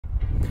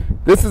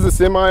This is a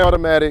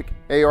semi-automatic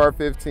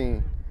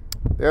AR-15.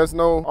 There's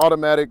no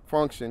automatic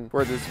function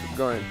for this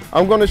gun.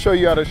 I'm going to show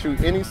you how to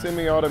shoot any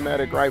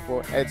semi-automatic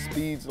rifle at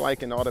speeds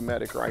like an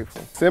automatic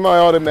rifle.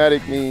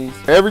 Semi-automatic means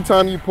every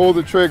time you pull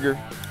the trigger,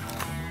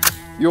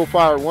 you'll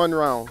fire one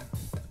round,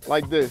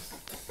 like this.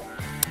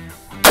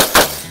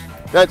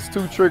 That's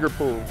 2 trigger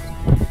pulls.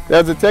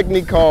 There's a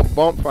technique called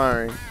bump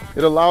firing.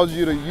 It allows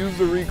you to use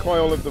the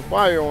recoil of the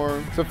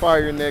firearm to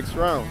fire your next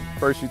round.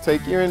 First, you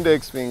take your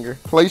index finger,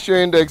 place your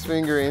index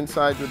finger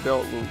inside your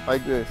belt loop,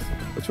 like this.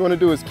 What you want to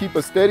do is keep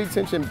a steady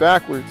tension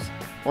backwards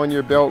on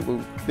your belt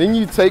loop. Then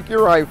you take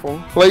your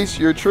rifle, place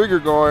your trigger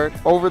guard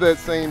over that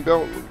same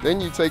belt loop. Then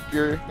you take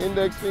your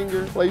index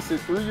finger, place it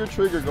through your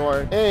trigger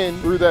guard and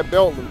through that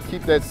belt loop.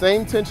 Keep that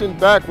same tension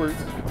backwards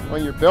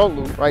on your belt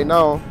loop. Right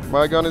now,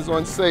 my gun is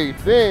on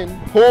safe. Then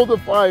pull the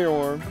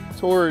firearm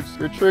towards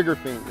your trigger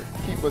finger.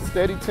 Keep a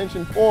steady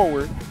tension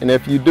forward, and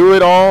if you do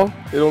it all,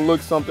 it'll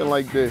look something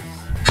like this.